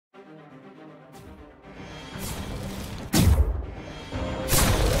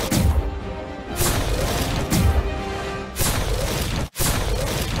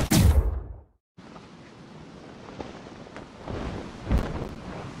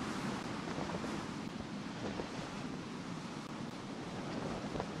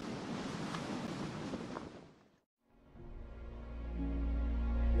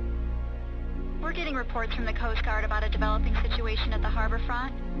getting reports from the Coast Guard about a developing situation at the harbor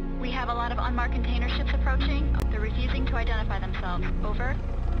front. We have a lot of unmarked container ships approaching. They're refusing to identify themselves. Over.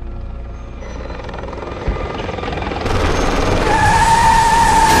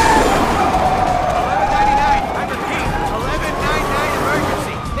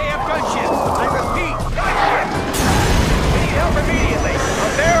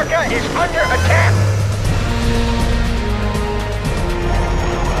 Is under attack!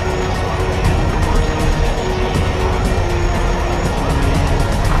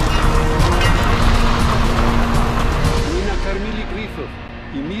 Мы накормили грифов,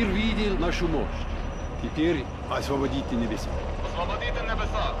 и мир видел нашу мощь. Теперь освободите небеса. Освободите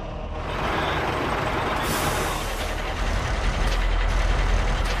небеса!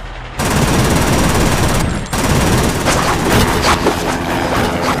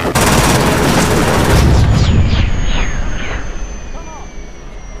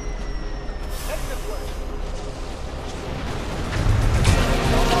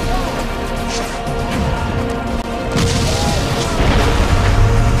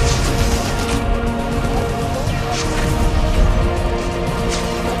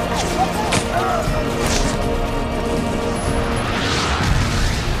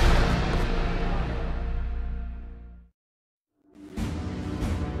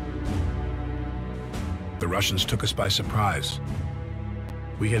 The Russians took us by surprise.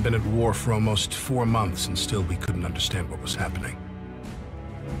 We had been at war for almost 4 months, and still we couldn't understand what was happening.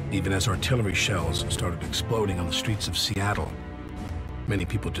 Even as artillery shells started exploding on the streets of Seattle, many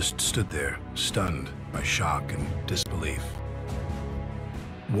people just stood there, stunned by shock and disbelief.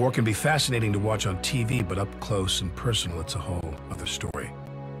 War can be fascinating to watch on TV, but up close and personal, it's a whole other story.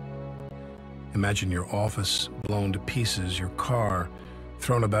 Imagine your office blown to pieces, your car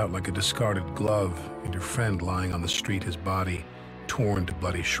thrown about like a discarded glove, and your friend lying on the street, his body torn to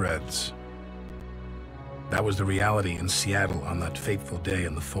bloody shreds. That was the reality in Seattle on that fateful day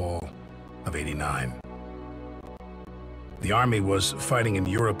in the fall of '89. The Army was fighting in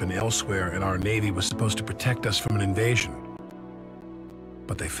Europe and elsewhere, and our Navy was supposed to protect us from an invasion.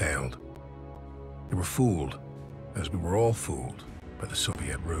 But they failed. They were fooled, as we were all fooled, by the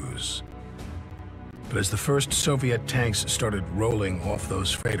Soviet ruse. But as the first Soviet tanks started rolling off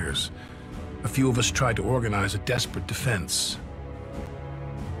those freighters, a few of us tried to organize a desperate defense.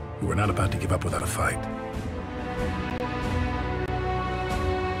 We were not about to give up without a fight.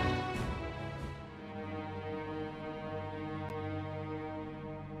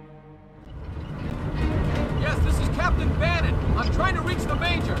 Yes, this is Captain Bannon. I'm trying to reach the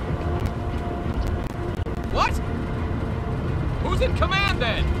Major. What? Who's in command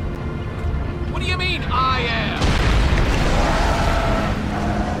then? What do you mean, I am?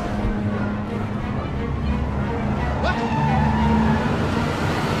 What?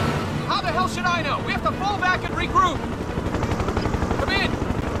 How the hell should I know? We have to fall back and regroup. Come in.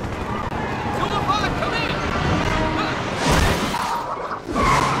 Zulafan, come in.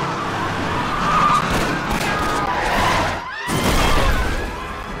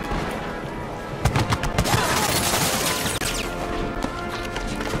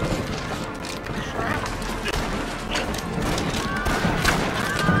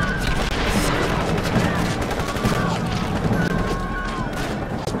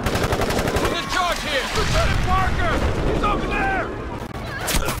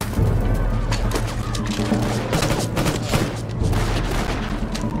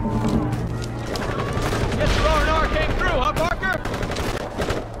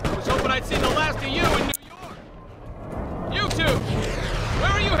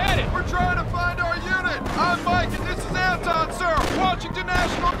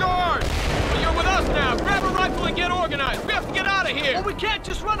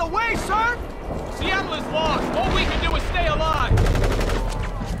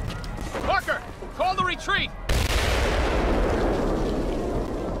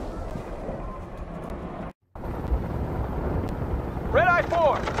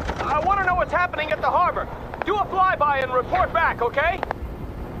 Okay?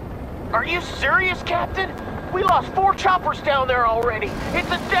 Are you serious, Captain? We lost 4 choppers down there already. It's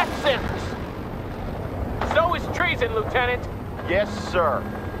a death sentence. So is treason, Lieutenant. Yes, sir.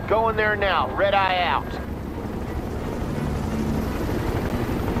 Going there now. Red eye out.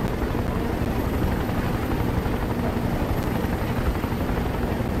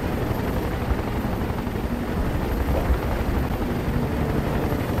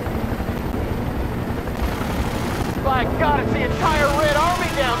 My God, it's the entire Red Army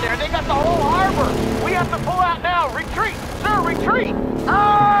down there. They got the whole harbor. We have to pull out now. Retreat! Sir, retreat!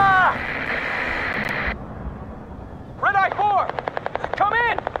 Ah! Red Eye 4! Come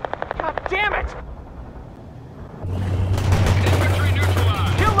in! God damn it!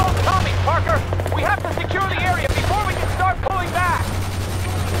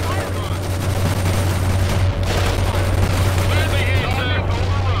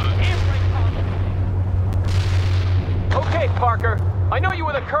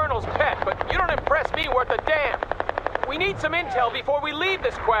 the Colonel's pet, but you don't impress me worth a damn. We need some intel before we leave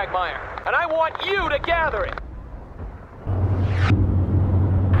this quagmire, and I want you to gather it.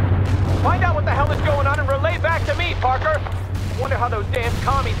 Find out what the hell is going on and relay back to me, Parker. Wonder how those damn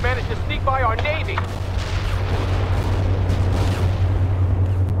commies managed to sneak by our Navy.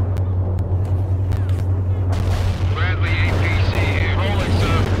 Bradley, APC here. Rolling,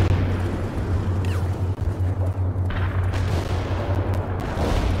 sir.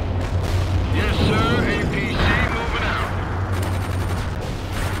 Yes, sir. APC moving out.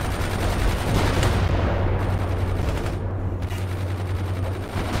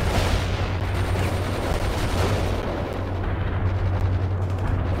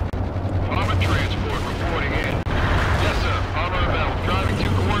 Armored transport reporting in. Yes, sir. Armor belt. Driving to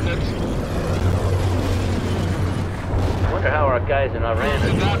coordinates. Wonder how our guys in Iran To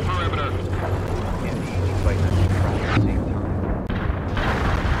are that perimeter.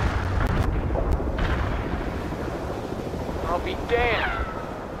 I'll be damned.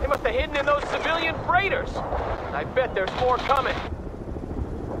 They must have hidden in those civilian freighters. I bet there's more coming.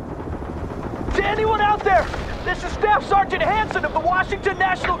 To anyone out there, this is Staff Sergeant Hanson of the Washington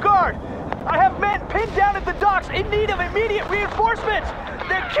National Guard. I have men pinned down at the docks in need of immediate reinforcements.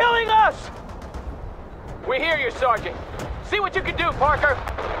 They're killing us! We hear you, Sergeant. See what you can do, Parker.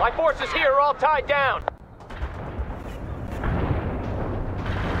 My forces here are all tied down.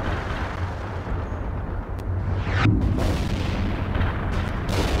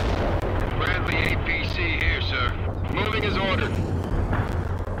 Bradley, APC here, sir. Moving as ordered.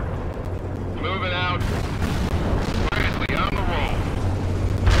 Moving out. Bradley, on the roll.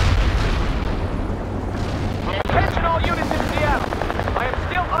 Attention all units in Seattle. I am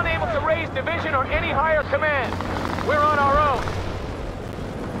still unable to raise division or any higher command. We're on our own.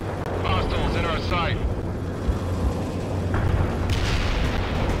 Hostiles in our sight.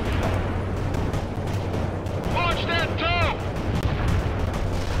 Launch that tow!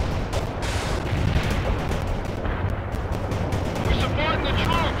 We're supporting the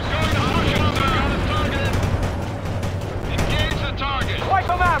troops. Going to push on them. Got us targeted. Engage the target. Wipe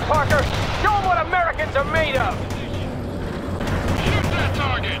them out, Parker. Show them what Americans are made of. Shoot that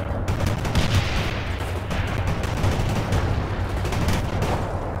target.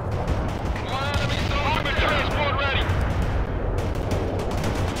 Armored transport ready.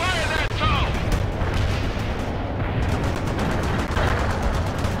 Fire that tow.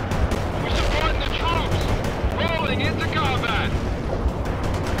 We're supporting the troops. Rolling into combat.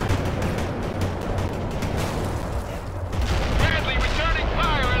 Bradley returning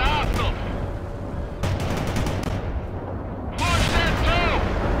fire at hostile. Launch that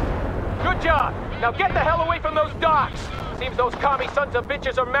tow. Good job. Now get the hell away from those docks. Seems those commie sons of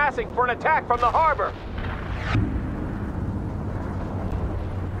bitches are massing for an attack from the harbor.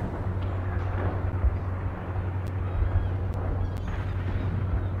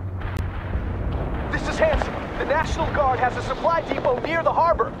 This is Hanson. The National Guard has a supply depot near the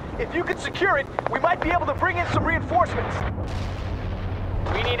harbor. If you could secure it, we might be able to bring in some reinforcements.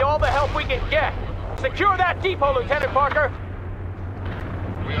 We need all the help we can get. Secure that depot, Lieutenant Parker.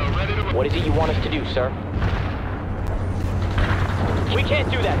 We are ready to... What is it you want us to do, sir? We can't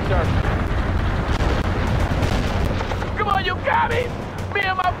do that, sir. Come on, you commies! Me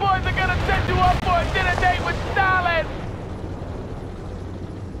and my boys are gonna send you up for a dinner date with Stalin!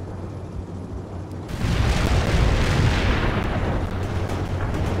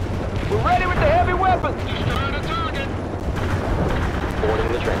 We're ready with the heavy weapons! Destroy the target.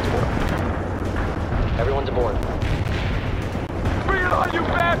 Boarding the transport. Everyone's aboard. Bring it on, you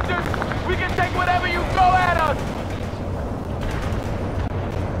bastards! We can take whatever you throw at us!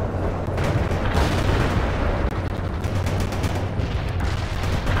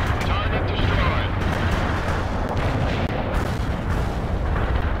 Target destroyed.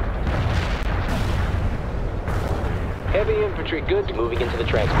 Heavy infantry goods moving into the We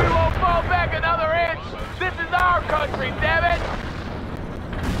transport. won't fall back another inch! This is our country, damn it!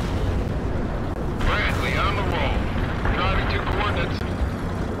 Bradley on the roll. Driving to coordinates.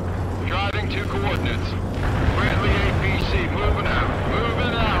 Driving to coordinates. Bradley APC moving out.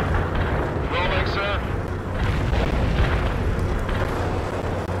 Moving out. Rolling, sir.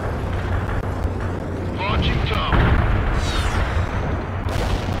 Launching tow.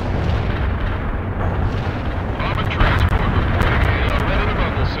 Armored transport reporting in. Ready to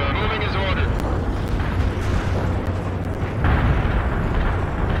rumble, sir. Moving as ordered.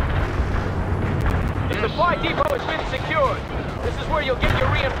 The supply depot has been secured. This is where you'll get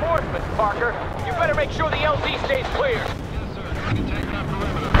your reinforcements, Parker. You better make sure the LZ stays clear. Yes, sir. We can take that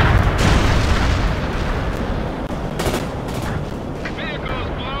perimeter. Vehicles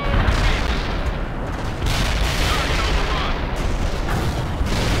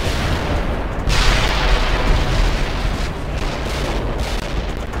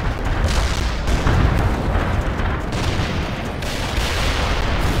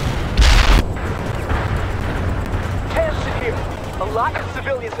lot of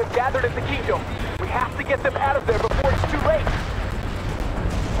civilians have gathered at the Kingdom. We have to get them out of there before it's too late.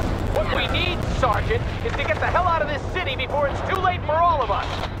 What we need, Sergeant, is to get the hell out of this city before it's too late for all of us.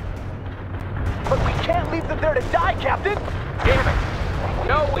 But we can't leave them there to die, Captain! Damn it!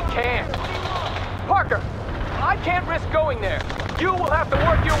 No, we can't. Parker, I can't risk going there. You will have to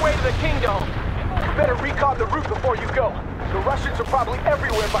work your way to the Kingdom. You better recon the route before you go. The Russians are probably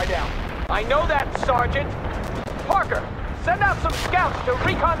everywhere by now. I know that, Sergeant. Parker, send out some scouts to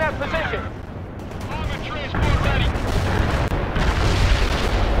recon that position. Armored transport ready.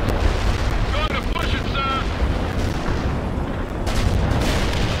 Going to push it, sir.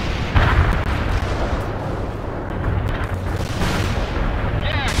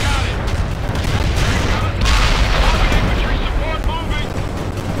 Yeah, got it. Armored infantry support moving.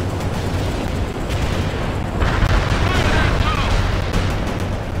 Fire that tunnel.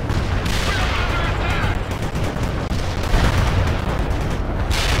 We're under attack.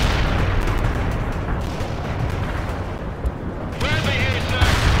 Bradley here, sir.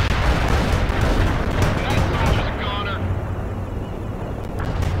 That soldier's a goner.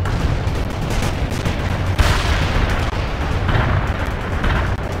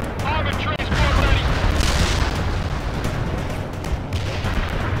 Armored transport ready.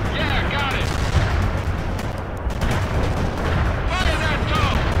 Yeah, got it. Fire that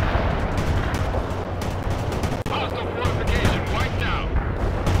tunnel. Hostile fortification wiped out.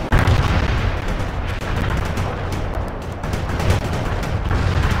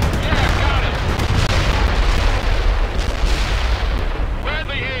 Yeah, got it.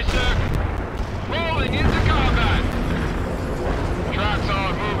 Bradley here, sir. Rolling into combat. Tracks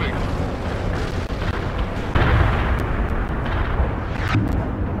are moving.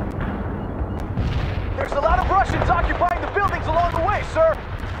 There's a lot of Russians occupying the buildings along the way, sir.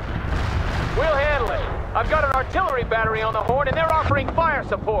 We'll handle it. I've got an artillery battery on the horn, and they're offering fire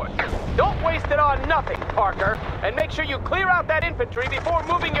support. Don't waste it on nothing, Parker, and make sure you clear out that infantry before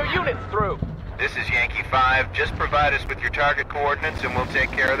moving your units through. This is Yankee 5. Just provide us with your target coordinates and we'll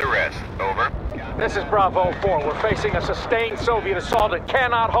take care of the rest. Over. This is Bravo 4. We're facing a sustained Soviet assault and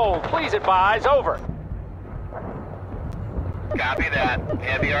cannot hold. Please advise. Over. Copy that.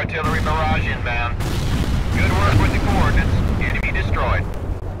 Heavy artillery barrage inbound. Good work with the coordinates. Enemy destroyed.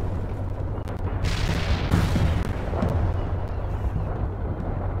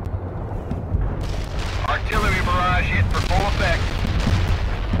 Artillery barrage hit for full effect.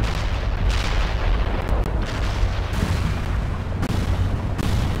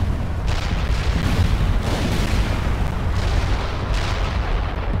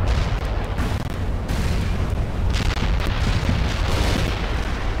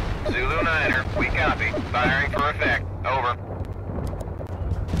 Zulu Niner, we copy. Firing for effect. Over.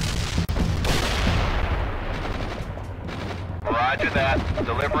 Roger that.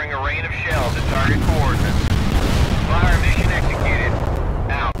 Delivering a rain of shells at target coordinates. Fire mission executed.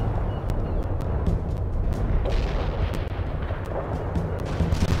 Out.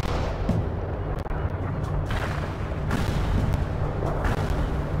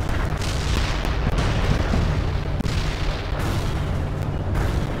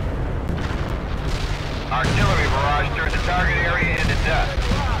 Artillery barrage turned the target area into dust.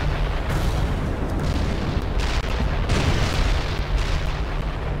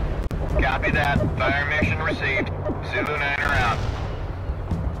 Copy that. Fire mission received. Zulu Niner out.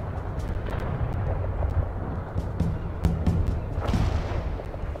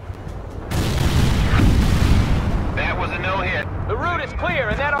 That was a no-hit. The route is clear,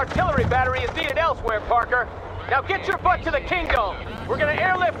 and that artillery battery is needed elsewhere, Parker. Now get your butt to the Kingdom. We're gonna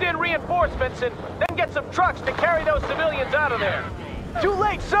airlift in reinforcements and then get some trucks to carry those civilians out of there. Too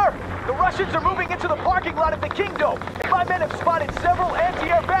late, sir! The Russians are moving into the parking lot of the Kingdom. My men have spotted several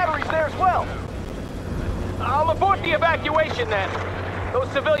anti-air batteries there as well. I'll abort the evacuation then. Those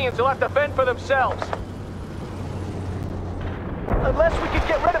civilians will have to fend for themselves. Unless we can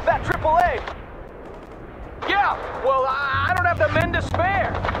get rid of that AAA. Yeah, well, I don't have the men to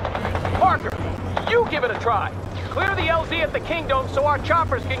spare. Parker, you give it a try. Clear the LZ at the Kingdom so our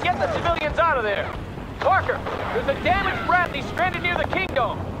choppers can get the civilians out of there. Parker, there's a damaged Bradley stranded near the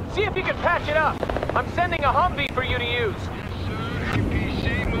Kingdom. See if you can patch it up. I'm sending a Humvee for you to use.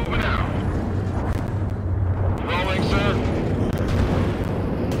 APC moving out. Rolling, sir.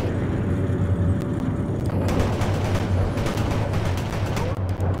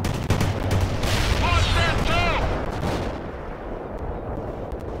 Watch that toe!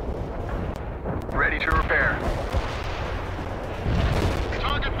 Ready to repair.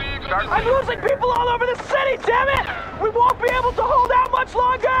 Target vehicle. I'm losing people all over the city, damn it! We won't be able to hold out much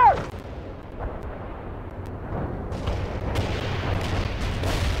longer!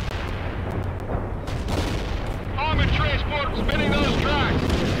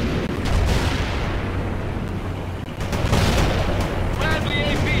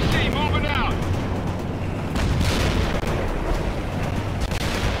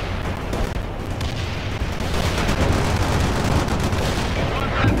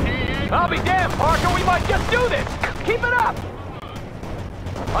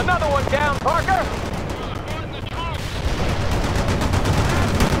 Another one down, Parker! Find the troops!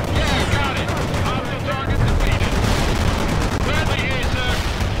 Yeah, got it! Hostile target defeated. Friendly here, sir.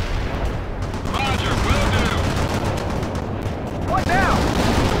 Roger, will do. What now?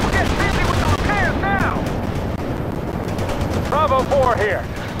 We're getting busy with the repairs now! Bravo 4 here.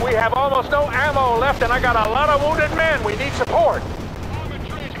 We have almost no ammo left and I got a lot of wounded men. We need support. Armored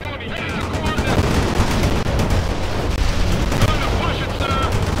transport here to coordinates. Going to push it, sir.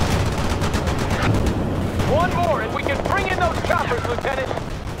 One more and we can bring in those choppers, Lieutenant.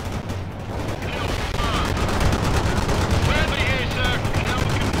 Friendly here, sir. Kill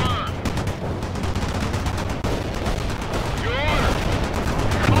confirmed. Your order.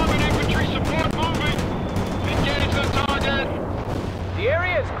 Armored infantry support moving. Engage the target. The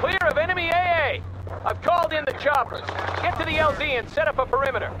area is clear of enemy AA. I've called in the choppers. Get to the LZ and set up a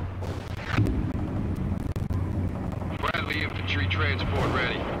perimeter. Friendly infantry transport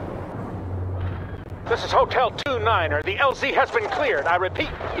ready. This is Hotel 2-9er. The LZ has been cleared. I repeat,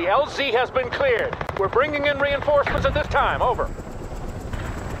 the LZ has been cleared. We're bringing in reinforcements at this time. Over.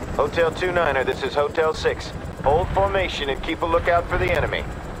 Hotel 2-9er, this is Hotel 6. Hold formation and keep a lookout for the enemy.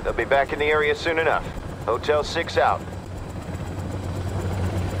 They'll be back in the area soon enough. Hotel 6 out.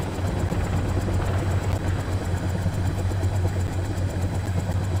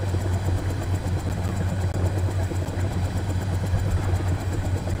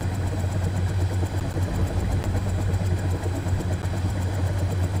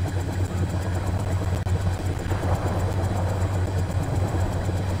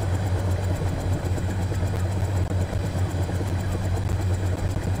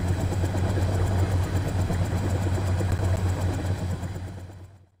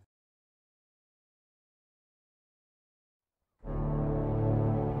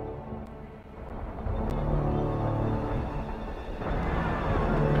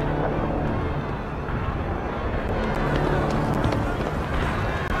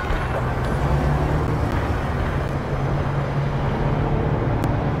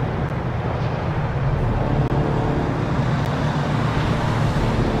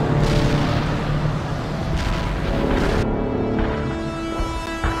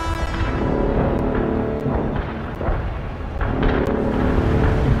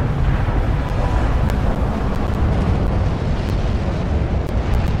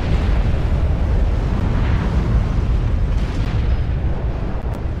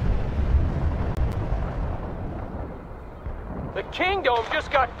 The Kingdom just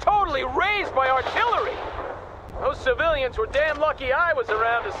got totally razed by artillery. Those civilians were damn lucky I was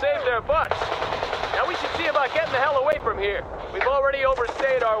around to save their butts. Now we should see about getting the hell away from here. We've already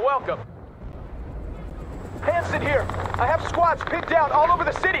overstayed our welcome. Hanson here. I have squads pinned down all over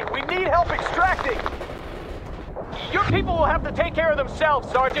the city. We need help extracting. Your people will have to take care of themselves,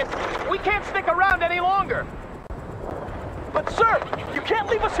 Sergeant. We can't stick around any longer. But sir, you can't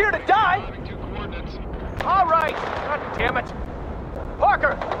leave us here to die. Moving to coordinates. All right. God damn it.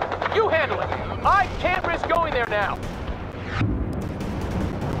 Parker, you handle it. I can't risk going there now.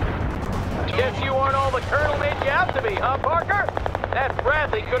 Guess you aren't all the Colonel made you out to be, huh, Parker? That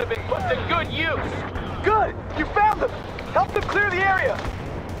Bradley could have been put to good use. Good! You found them! Help them clear the area!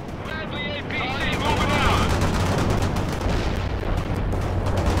 Bradley APC moving out.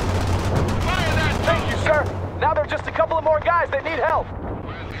 Fire that Thank you, sir. Now there are just a couple of more guys that need help.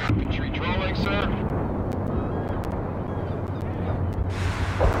 Bradley infantry trolling, sir.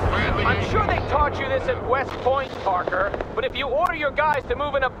 Bradley I'm sure they taught you this at West Point, Parker, but if you order your guys to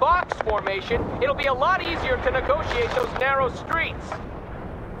move in a box formation, it'll be a lot easier to negotiate those narrow streets.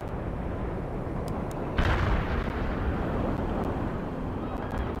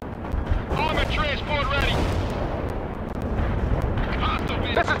 Armored transport ready.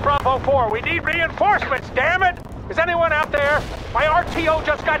 Hostile This is Bravo 4. We need reinforcements, damn it! Is anyone out there? My RTO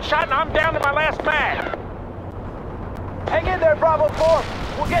just got shot and I'm down to my last man. Hang in there, Bravo 4.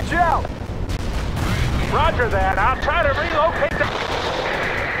 We'll get you out. Roger that. I'll try to relocate the...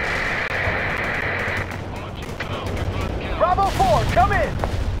 Bravo 4, come in.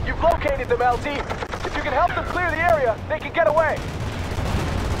 You've located them, LT. If you can help them clear the area, they can get away.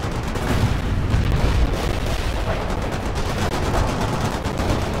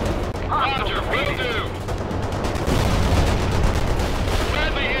 Roger, will do.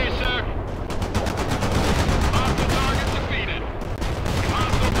 Bradley here, sir. Hostile target defeated.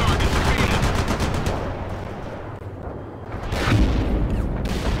 Hostile target defeated.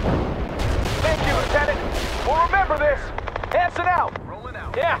 Thank you, Lieutenant. We'll remember this. Hanson out. Rolling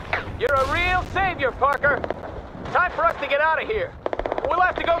out. Yeah, you're a real savior, Parker. Time for us to get out of here. We'll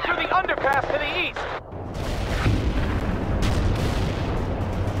have to go through the underpass to the east.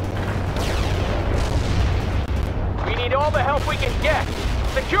 all the help we can get.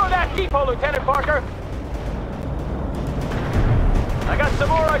 Secure that depot, Lieutenant Parker. I got some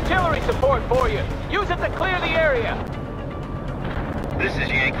more artillery support for you. Use it to clear the area. This is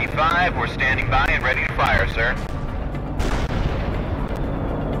Yankee 5. We're standing by and ready to fire, sir.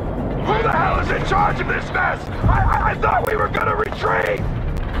 Who the hell is in charge of this mess? I thought we were gonna retreat!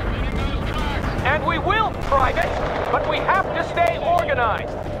 And we will, Private, but we have to stay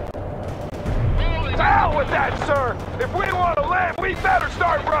organized. To hell with that, sir! If we want to land, we better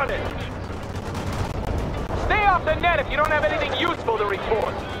start running! Stay off the net if you don't have anything useful to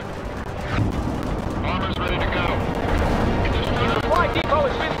report. Armor's ready to go. The supply depot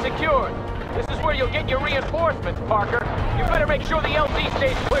has been secured. This is where you'll get your reinforcements, Parker. You better make sure the LZ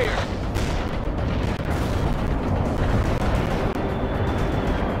stays clear.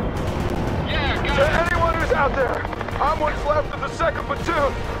 To anyone who's out there, I'm what's left of the 2nd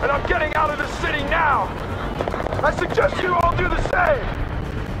Platoon, and I'm getting out of this city now! I suggest you all do the same!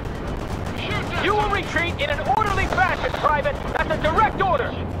 You will retreat in an orderly fashion, Private. That's a direct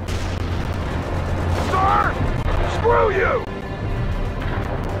order. Sir! Screw you!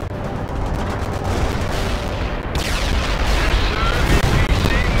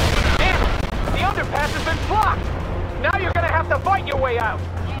 Damn it! The underpass has been blocked! Now you're gonna have to fight your way out.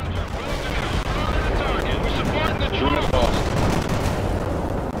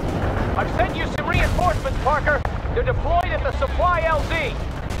 I've sent you some reinforcements, Parker. They're deployed at the supply LZ.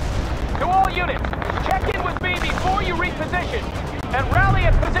 To all units, check in with me before you reposition, and rally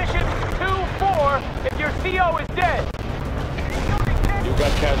at position 2-4 if your CO is dead. You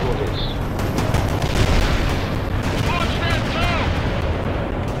got casualties. Launch that tow!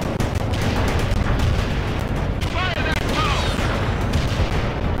 Fire that tow!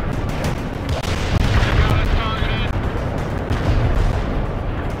 Got it targeted.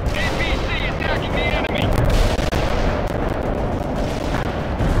 APC attacking the enemy.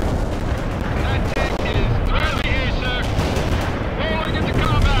 That tank is thoroughly here, sir. Rolling into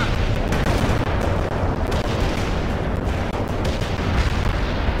combat.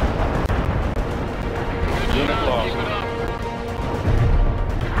 Unit lost. Keep it up.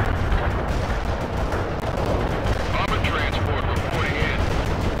 Armored transport reporting in.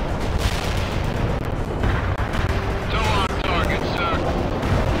 Tow on target, sir.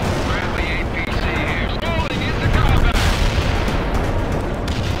 Friendly APC here. Rolling into combat.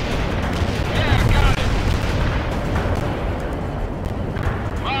 Yeah, got it.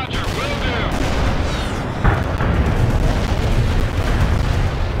 Roger, will do.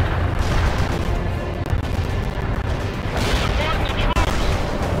 Supporting the troops.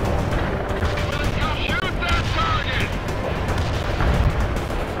 Shoot that target.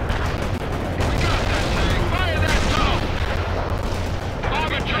 We got that thing. Fire that tow.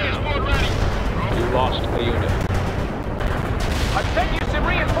 Armored transport ready. You lost a unit. I've sent you some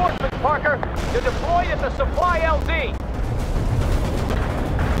reinforcements, Parker. They're deployed at the supply LZ.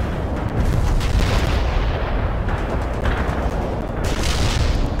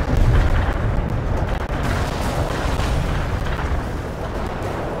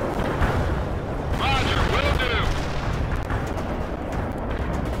 Roger, will do.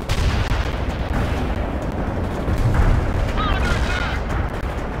 Under attack.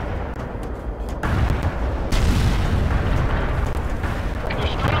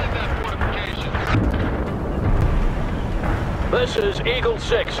 Destroyed that fortification. This is Eagle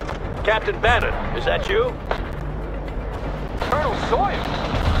 6. Captain Bannon, is that you? Colonel Sawyer?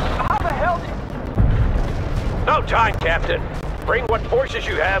 How the hell did... No time, Captain. Bring what forces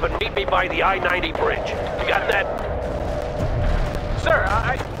you have and meet me by the I-90 bridge. You got that? Sir,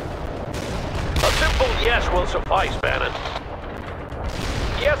 A simple yes will suffice, Bannon.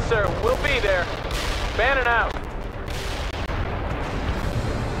 Yes, sir. We'll be there. Bannon out.